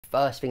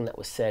first thing that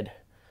was said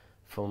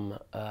from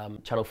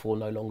Channel 4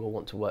 no longer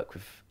want to work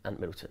with Ant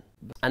Middleton.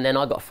 And then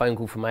I got a phone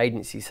call from my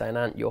agency saying,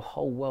 Ant, your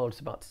whole world's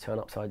about to turn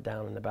upside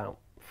down in about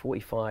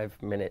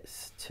 45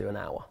 minutes to an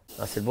hour.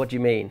 I said, what do you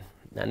mean?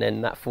 And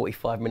then that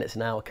 45 minutes,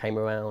 an hour came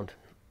around.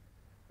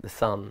 The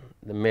Sun,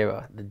 the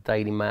Mirror, the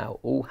Daily Mail,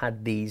 all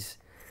had these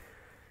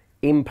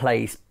in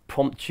place,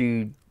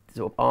 promptu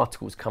sort of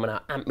articles coming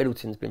out. Ant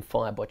Middleton's been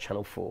fired by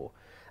Channel 4.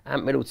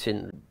 Ant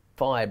Middleton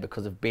fired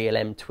because of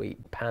BLM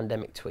tweet,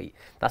 pandemic tweet.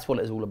 That's what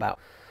it was all about.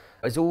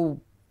 It was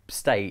all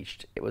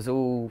staged. It was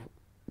all,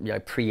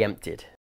 preempted.